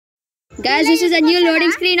Guys, this is a new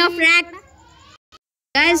loading screen of Rack.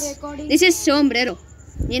 Guys, this is sombrero.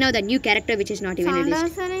 You know the new character which is not even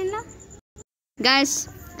released. Guys,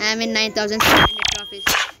 I am in 9,700 trophies.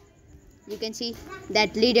 You can see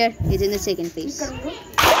that leader is in the second place.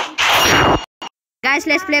 Guys,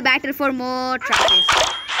 let's play battle for more trophies.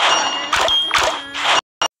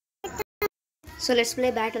 So let's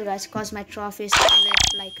play battle, guys, cause my trophies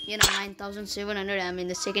left like 9,700. I'm in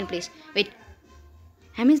the second place. Wait,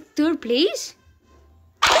 I'm in third place?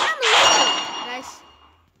 Guys,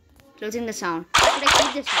 closing the sound. Should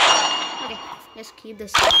I keep the sound? Okay, let's keep the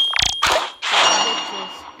sound.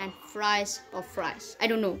 And fries or fries. I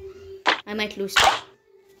don't know. I might lose.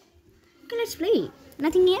 Okay, let's play.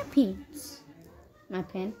 Nothing happens. My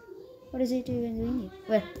pen. What is it even doing here?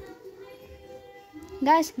 Where?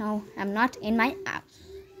 Guys, now I'm not in my house.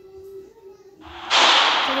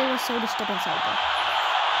 So there was so disturbance out there.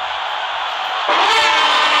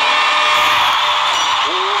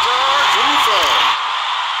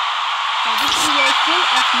 So this video is full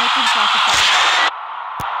of making profit.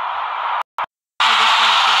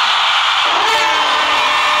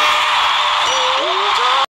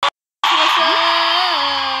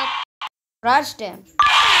 Rush them.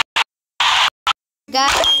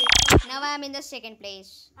 Guys, now I am in the second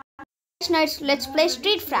place. Next night, let's play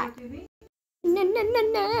street frag. Na, na, na,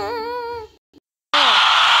 na.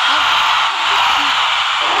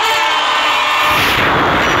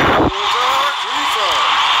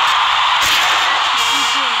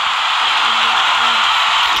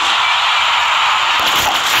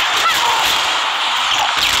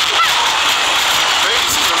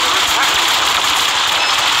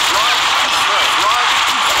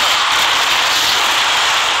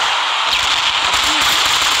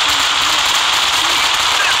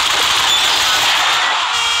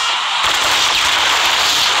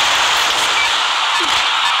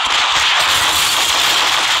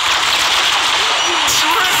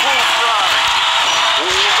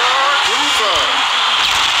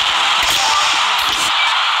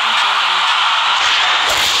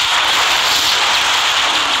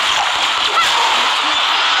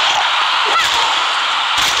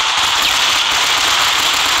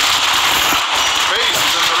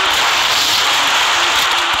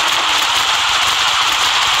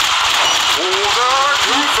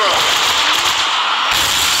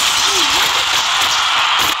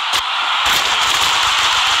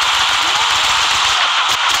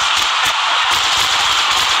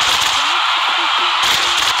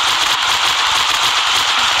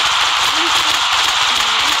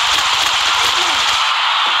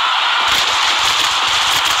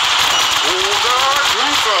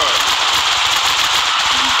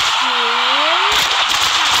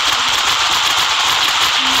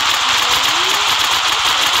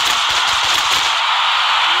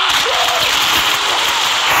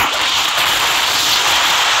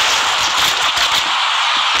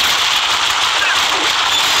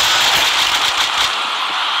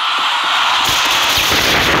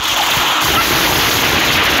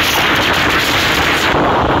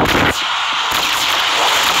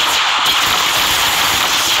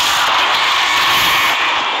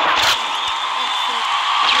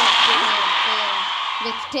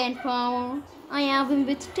 With 10 power, I have him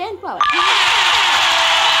with 10 power.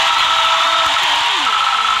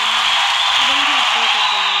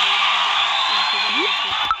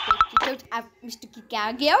 Mr.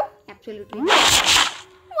 Kikagyo? Absolutely.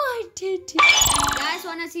 Why did it? Guys,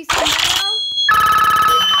 wanna see sombrero?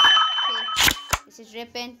 Okay. This is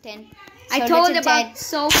Rippin 10. I told about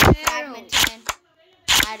sombrero. 10.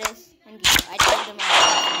 Addis and Gito. I told them about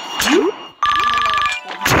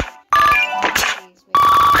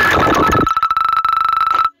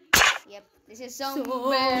this is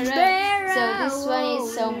sombrero. So this one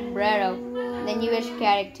is sombrero. The newest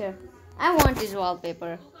character. I want this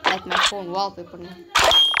wallpaper, like my phone wallpaper now.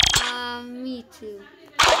 Me too.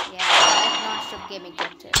 Yeah, like non-stop gaming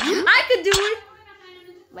character. I could do it.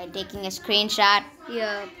 By taking a screenshot.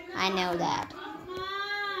 Yeah. I know that.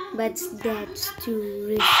 But that's too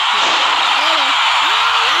risky.